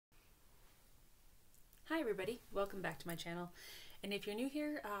Hi everybody, welcome back to my channel. And if you're new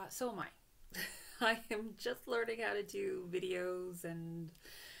here, so am I. I am just learning how to do videos and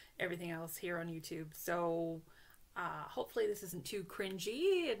everything else here on YouTube. So hopefully this isn't too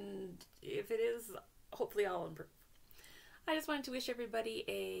cringy, and if it is, hopefully I'll improve. I just wanted to wish everybody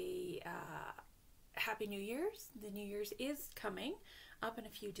a Happy New Year's. The New Year's is coming up in a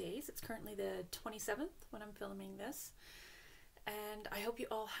few days. It's currently the 27th when I'm filming this. And I hope you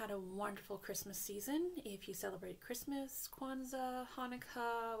all had a wonderful Christmas season. If you celebrate Christmas, Kwanzaa,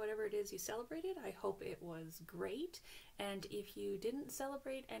 Hanukkah, whatever it is you celebrated, I hope it was great. And if you didn't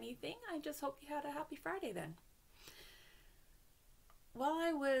celebrate anything, I just hope you had a happy Friday then. While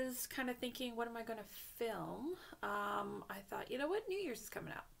I was kind of thinking, what am I going to film? I thought, you know what, New Year's is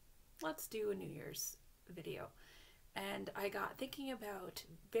coming up. Let's do a New Year's video. And I got thinking about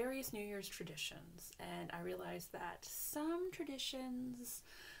various New Year's traditions, and I realized that some traditions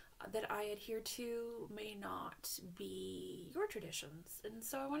that I adhere to may not be your traditions, and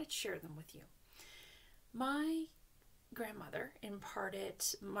so I wanted to share them with you. My grandmother imparted,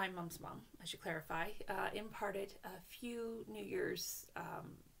 my mom's mom, I should clarify, imparted a few New Year's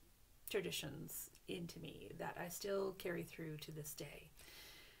traditions into me that I still carry through to this day.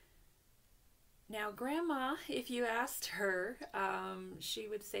 Now, Grandma, if you asked her, she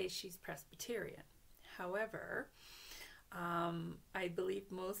would say she's Presbyterian. However, I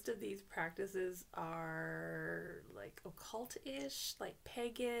believe most of these practices are like occult-ish, like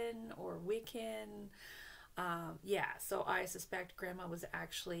pagan or Wiccan. Yeah, so I suspect Grandma was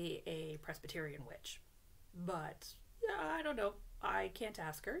actually a Presbyterian witch. But yeah, I don't know. I can't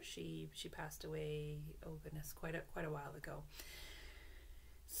ask her. She passed away, oh goodness, quite a while ago.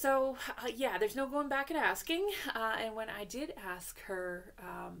 So yeah, there's no going back and asking. And when I did ask her,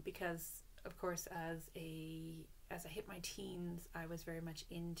 because of course as I hit my teens, I was very much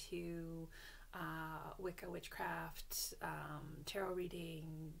into Wicca, witchcraft, tarot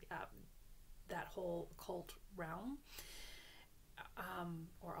reading, that whole occult realm,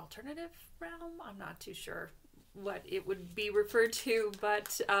 or alternative realm. I'm not too sure what it would be referred to,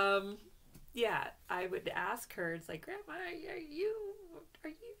 but yeah, I would ask her. It's like, Grandma, are you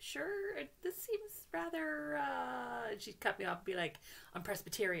sure? This seems rather, she'd cut me off and be like, I'm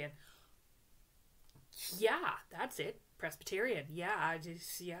Presbyterian. Yeah, that's it. Presbyterian. Yeah,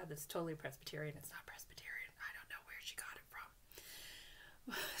 yeah, that's totally Presbyterian. It's not Presbyterian. I don't know where she got it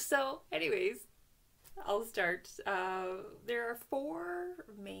from. So anyways, I'll start. There are four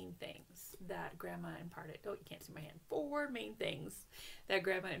main things that Grandma imparted. Oh, you can't see my hand. Four main things that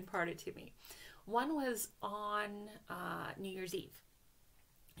Grandma imparted to me. One was on New Year's Eve.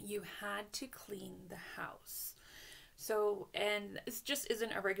 You had to clean the house. So, and it just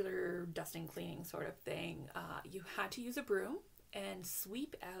isn't a regular dusting, cleaning sort of thing. You had to use a broom and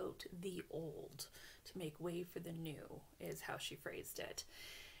sweep out the old to make way for the new, is how she phrased it.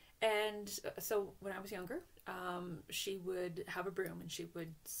 And so when I was younger, she would have a broom and she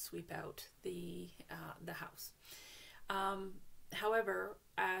would sweep out the house. However,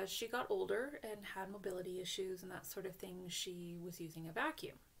 as she got older and had mobility issues and that sort of thing, she was using a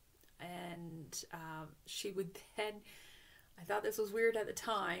vacuum. And she would then, I thought this was weird at the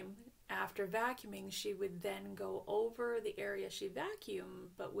time, after vacuuming, she would then go over the area she vacuumed,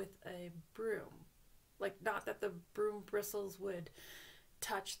 but with a broom. Like, not that the broom bristles would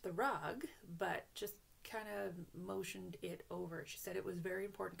touch the rug, but just kind of motioned it over. She said it was very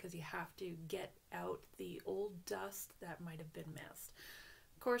important because you have to get out the old dust that might have been missed.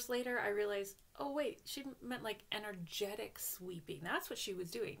 Of course, later I realized, oh wait, she meant like energetic sweeping. That's what she was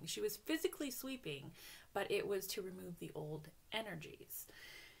doing. She was physically sweeping, but it was to remove the old energies.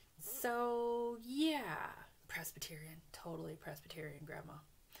 So yeah, Presbyterian, totally Presbyterian, Grandma.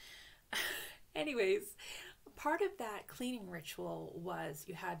 Anyways, part of that cleaning ritual was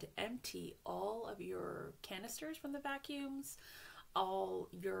you had to empty all of your canisters from the vacuums, all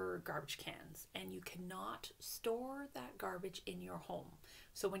your garbage cans, and you cannot store that garbage in your home.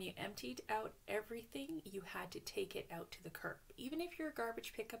 So when you emptied out everything, you had to take it out to the curb, even if your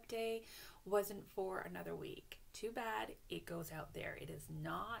garbage pickup day wasn't for another week. Too bad, it goes out there. It is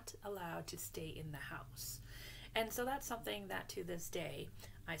not allowed to stay in the house. And so that's something that to this day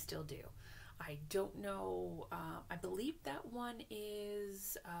I still do. I don't know, I believe that one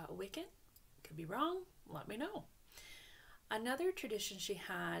is Wiccan. Could be wrong, let me know. Another tradition she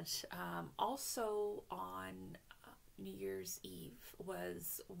had, also on New Year's Eve,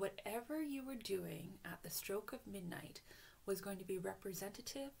 was whatever you were doing at the stroke of midnight was going to be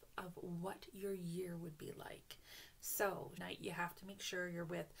representative of what your year would be like. So tonight you have to make sure you're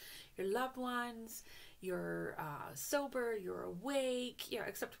with your loved ones, you're sober, you're awake, yeah,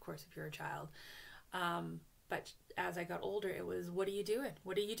 except of course if you're a child. But as I got older, it was, what are you doing?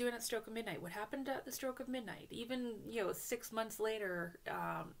 What are you doing at stroke of midnight? What happened at the stroke of midnight? Even, 6 months later,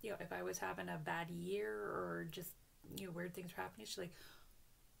 if I was having a bad year or just, weird things were happening, she's like,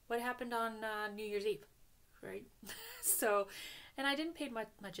 what happened on New Year's Eve? Right? So, and I didn't pay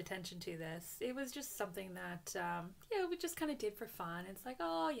much attention to this. It was just something that, we just kind of did for fun. It's like,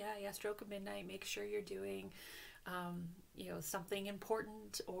 oh, yeah, stroke of midnight, make sure you're doing, something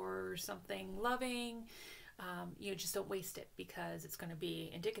important or something loving. Just don't waste it, because it's going to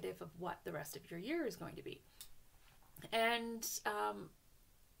be indicative of what the rest of your year is going to be. And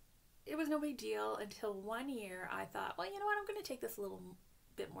it was no big deal until one year I thought, well, you know what, I'm going to take this a little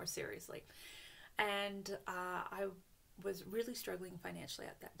bit more seriously. And I was really struggling financially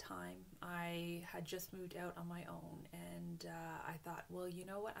at that time. I had just moved out on my own, and I thought, well, you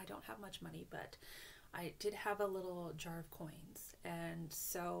know what, I don't have much money, but I did have a little jar of coins. And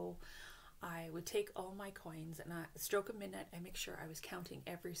so I would take all my coins, and at the stroke of midnight, I make sure I was counting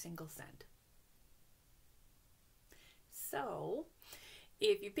every single cent. So,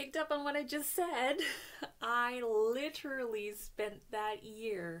 if you picked up on what I just said, I literally spent that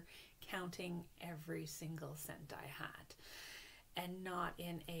year counting every single cent I had, and not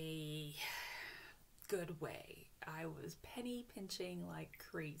in a good way. I was penny pinching like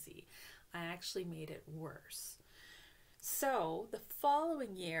crazy. I actually made it worse. So the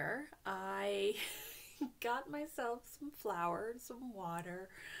following year, I got myself some flour, some water,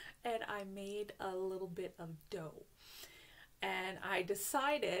 and I made a little bit of dough. And I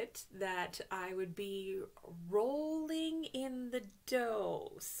decided that I would be rolling in the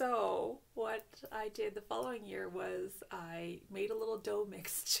dough. So what I did the following year was I made a little dough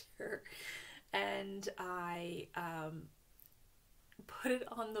mixture, and I put it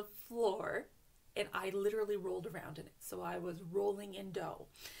on the floor, and I literally rolled around in it. So I was rolling in dough.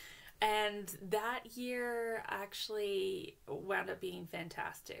 And that year actually wound up being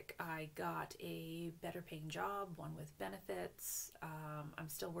fantastic. I got a better paying job, one with benefits. I'm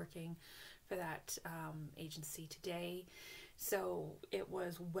still working for that agency today. So it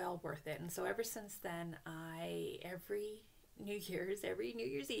was well worth it. And so ever since then, every New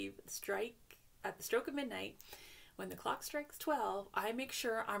Year's Eve, at the stroke of midnight, when the clock strikes 12, I make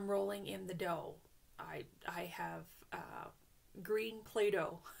sure I'm rolling in the dough. I have green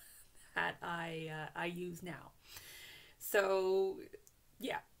Play-Doh that I use now. So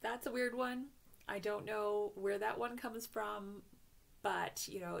yeah, that's a weird one. I don't know where that one comes from, but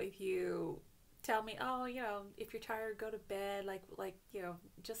if you tell me, oh, if you're tired, go to bed,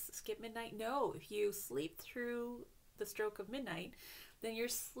 just skip midnight. No, if you sleep through the stroke of midnight, then you're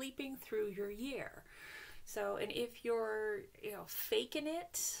sleeping through your year. So, and if you're, faking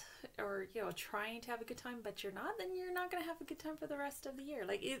it, or, trying to have a good time, but you're not, then you're not going to have a good time for the rest of the year.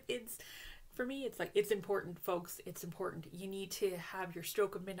 Like it's, for me, it's like, it's important, folks. It's important. You need to have your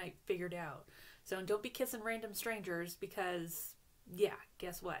stroke of midnight figured out. So don't be kissing random strangers, because yeah,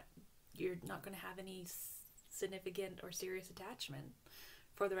 guess what? You're not going to have any significant or serious attachment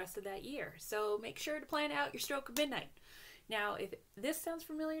for the rest of that year. So make sure to plan out your stroke of midnight. Now, if this sounds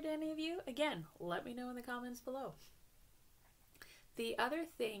familiar to any of you, again, let me know in the comments below. The other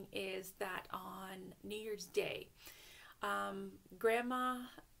thing is that on New Year's Day, Grandma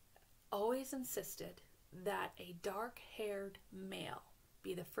always insisted that a dark-haired male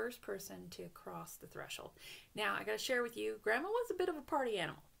be the first person to cross the threshold. Now, I got to share with you, Grandma was a bit of a party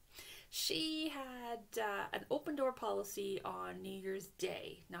animal. She had an open door policy on New Year's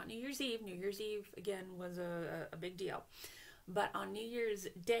Day, not New Year's Eve. New Year's Eve, again, was a big deal. But on New Year's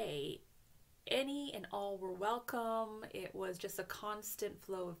Day, any and all were welcome. It was just a constant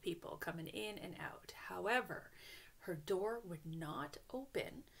flow of people coming in and out. However, her door would not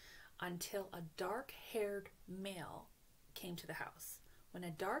open until a dark-haired male came to the house. When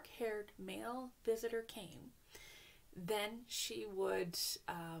a dark-haired male visitor came, then she would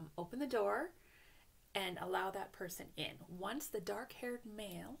open the door and allow that person in. Once the dark-haired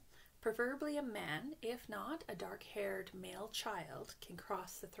male, preferably a man, if not a dark-haired male child, can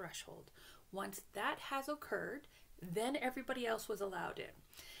cross the threshold. Once that has occurred, then everybody else was allowed in.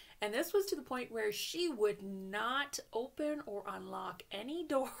 And this was to the point where she would not open or unlock any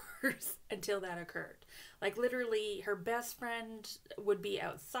doors until that occurred. Like literally her best friend would be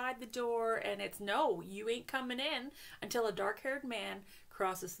outside the door, and it's, no, you ain't coming in until a dark-haired man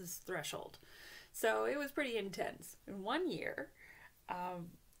crosses this threshold. So it was pretty intense. In one year,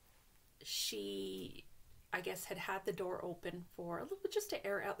 she, I guess, had the door open for a little bit, just to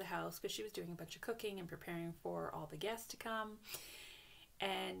air out the house, because she was doing a bunch of cooking and preparing for all the guests to come.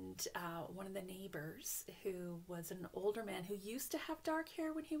 And one of the neighbors, who was an older man who used to have dark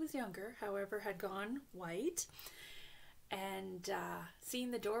hair when he was younger, however, had gone white. And seeing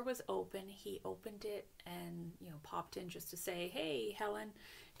the door was open, he opened it and, you know, popped in just to say, "Hey, Helen,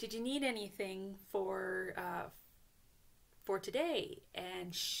 did you need anything for today?"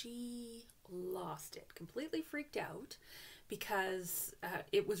 And she lost it, completely freaked out, because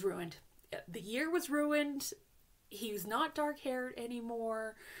it was ruined. The year was ruined. He was not dark haired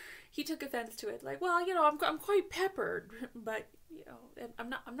anymore. He took offense to it, like, "Well, you know, I'm quite peppered, but, you know,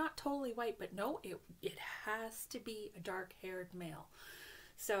 I'm not totally white." But no, it has to be a dark haired male.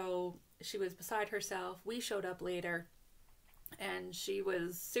 So she was beside herself. We showed up later, and she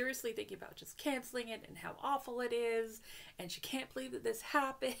was seriously thinking about just canceling it and how awful it is, and she can't believe that this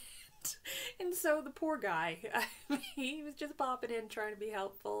happened. And so the poor guy, he was just popping in trying to be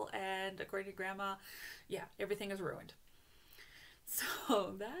helpful, and according to Grandma, yeah, everything is ruined.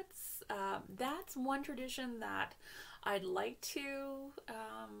 So that's one tradition that I'd like to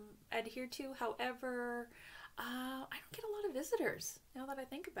adhere to. However, I don't get a lot of visitors now that I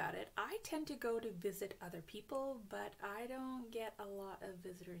think about it. I tend to go to visit other people, but I don't get a lot of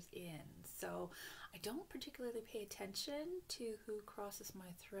visitors in. So I don't particularly pay attention to who crosses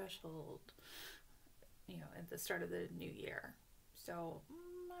my threshold, you know, at the start of the new year. So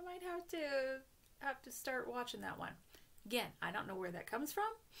I might have to start watching that one. Again, I don't know where that comes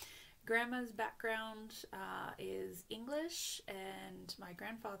from. Grandma's background is English, and my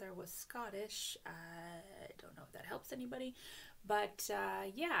grandfather was Scottish. I don't know if that helps anybody, but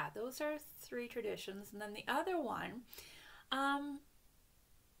yeah, those are 3 traditions. And then the other one,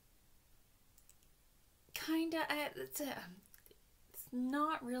 kind of, it's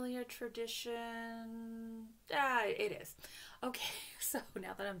not really a tradition. It is. Okay, so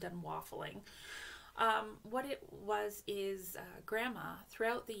now that I'm done waffling, what it was is Grandma,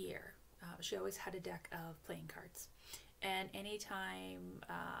 throughout the year, she always had a deck of playing cards. And anytime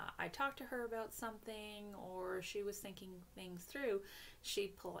I talked to her about something, or she was thinking things through,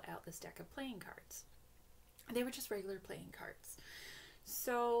 she'd pull out this deck of playing cards. They were just regular playing cards.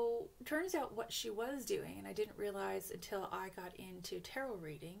 So turns out what she was doing, and I didn't realize until I got into tarot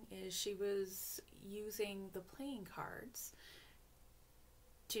reading, is she was using the playing cards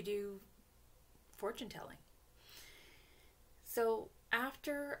to do fortune telling. So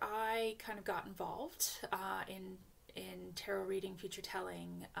after I kind of got involved in tarot reading, future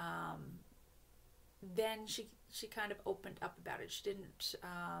telling, then she kind of opened up about it. She didn't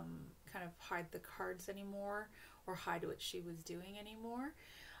kind of hide the cards anymore, or hide what she was doing anymore,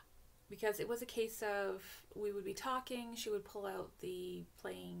 because it was a case of, we would be talking, she would pull out the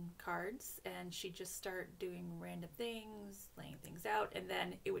playing cards, and she'd just start doing random things, laying things out, and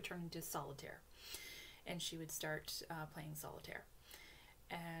then it would turn into solitaire, and she would start playing solitaire.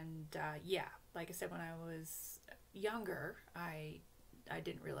 And yeah, like I said, when I was younger, I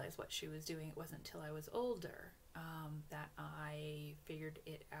didn't realize what she was doing. It wasn't until I was older that I figured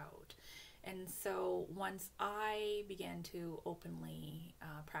it out. And so once I began to openly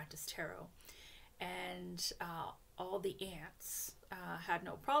practice tarot, and all the aunts had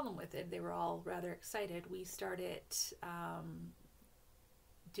no problem with it, they were all rather excited, we started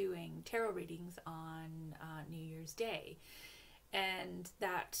doing tarot readings on New Year's Day. And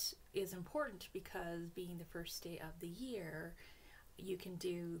that is important because, being the first day of the year, you can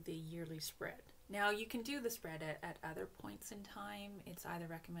do the yearly spread. Now, you can do the spread at other points in time. It's either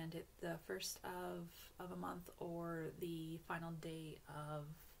recommended the first of a month or the final day of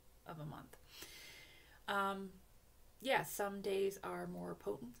a month. Yeah, some days are more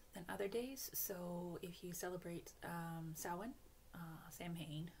potent than other days. So if you celebrate Samhain,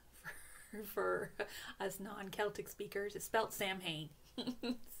 Samhain for us non-Celtic speakers, it's spelt Samhain.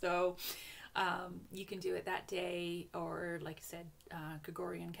 So you can do it that day, or like I said,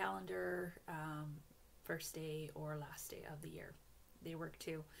 Gregorian calendar, first day or last day of the year. They work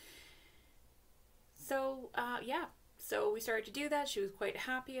too. So yeah, so we started to do that. She was quite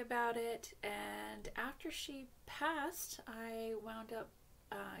happy about it, and after she passed, I wound up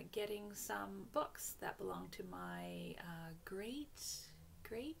getting some books that belonged to my great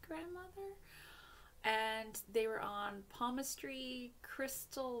grandmother, and they were on palmistry,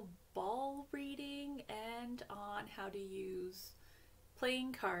 crystal ball reading, and on how to use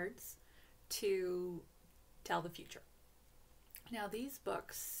playing cards to tell the future. Now, these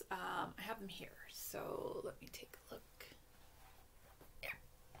books, I have them here, so let me take a look. Yeah,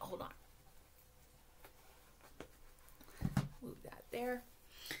 hold on. Move that there.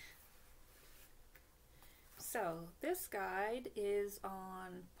 So this guide is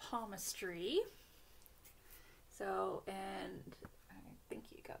on palmistry. So, and think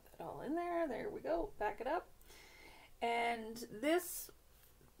you got that all in there. There we go. Back it up. And this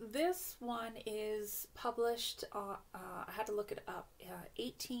one is published, I had to look it up,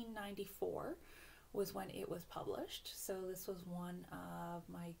 1894 was when it was published. So this was one of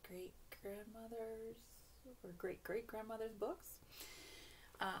my great-grandmother's or great-great-grandmother's books.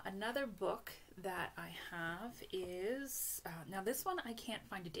 Another book that I have is, now this one I can't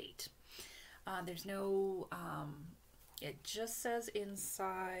find a date. There's no, it just says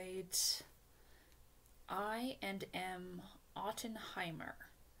inside I&M Ottenheimer,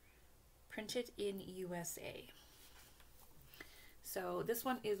 printed in USA. So this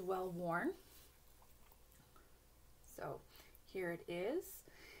one is well worn. So here it is.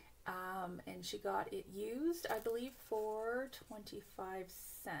 And she got it used, I believe, for 25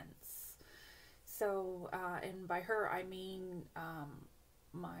 cents. So, and by her, I mean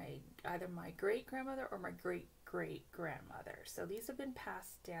either my great-grandmother or my great-great-grandmother. So these have been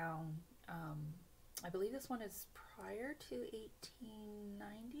passed down. I believe this one is prior to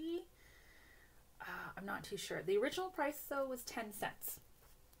 1890. I'm not too sure. The original price, though, was 10 cents.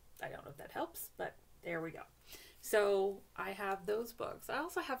 I don't know if that helps, but there we go. So I have those books. I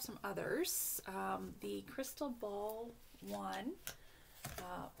also have some others. The Crystal Ball one.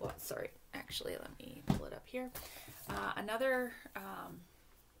 Well, sorry, actually, let me pull it up here. Another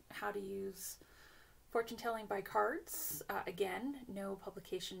how to use fortune telling by cards. Again, no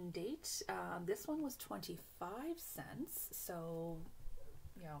publication date. This one was 25 cents, so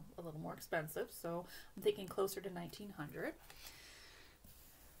you know, a little more expensive. So I'm thinking closer to 1900.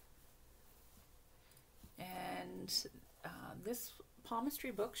 And this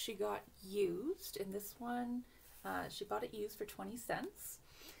palmistry book she got used, and this one she bought it used for 20 cents.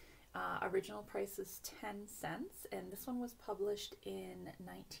 Original price is 10 cents, and this one was published in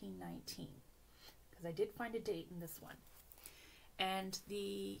 1919, because I did find a date in this one. And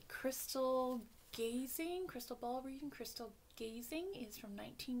the crystal ball reading, crystal gazing is from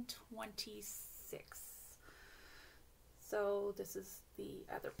 1926. So this is the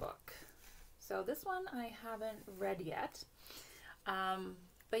other book. So this one I haven't read yet.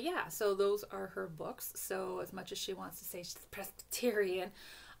 But yeah, so those are her books. So as much as she wants to say she's Presbyterian,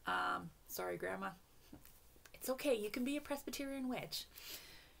 sorry, Grandma. It's okay. You can be a Presbyterian witch.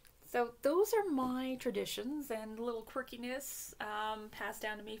 So those are my traditions and little quirkiness passed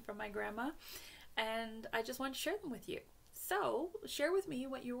down to me from my grandma. And I just want to share them with you. So share with me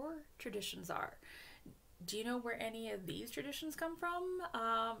what your traditions are. Do you know where any of these traditions come from?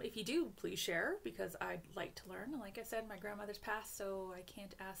 If you do, please share, because I'd like to learn. Like I said, my grandmother's passed, so I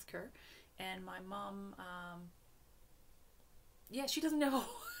can't ask her. And my mom, yeah, she doesn't know.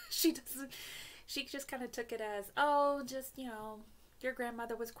 She just kind of took it as, oh, just, you know, your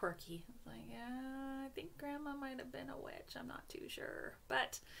grandmother was quirky. Like, yeah, I think Grandma might have been a witch. I'm not too sure.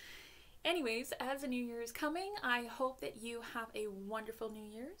 But anyways, as the New Year is coming, I hope that you have a wonderful New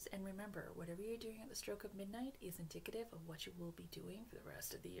Year's. And remember, whatever you're doing at the stroke of midnight is indicative of what you will be doing for the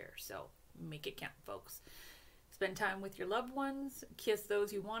rest of the year. So make it count, folks. Spend time with your loved ones. Kiss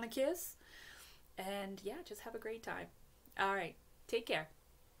those you want to kiss. And yeah, just have a great time. All right. Take care.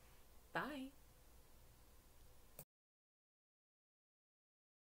 Bye.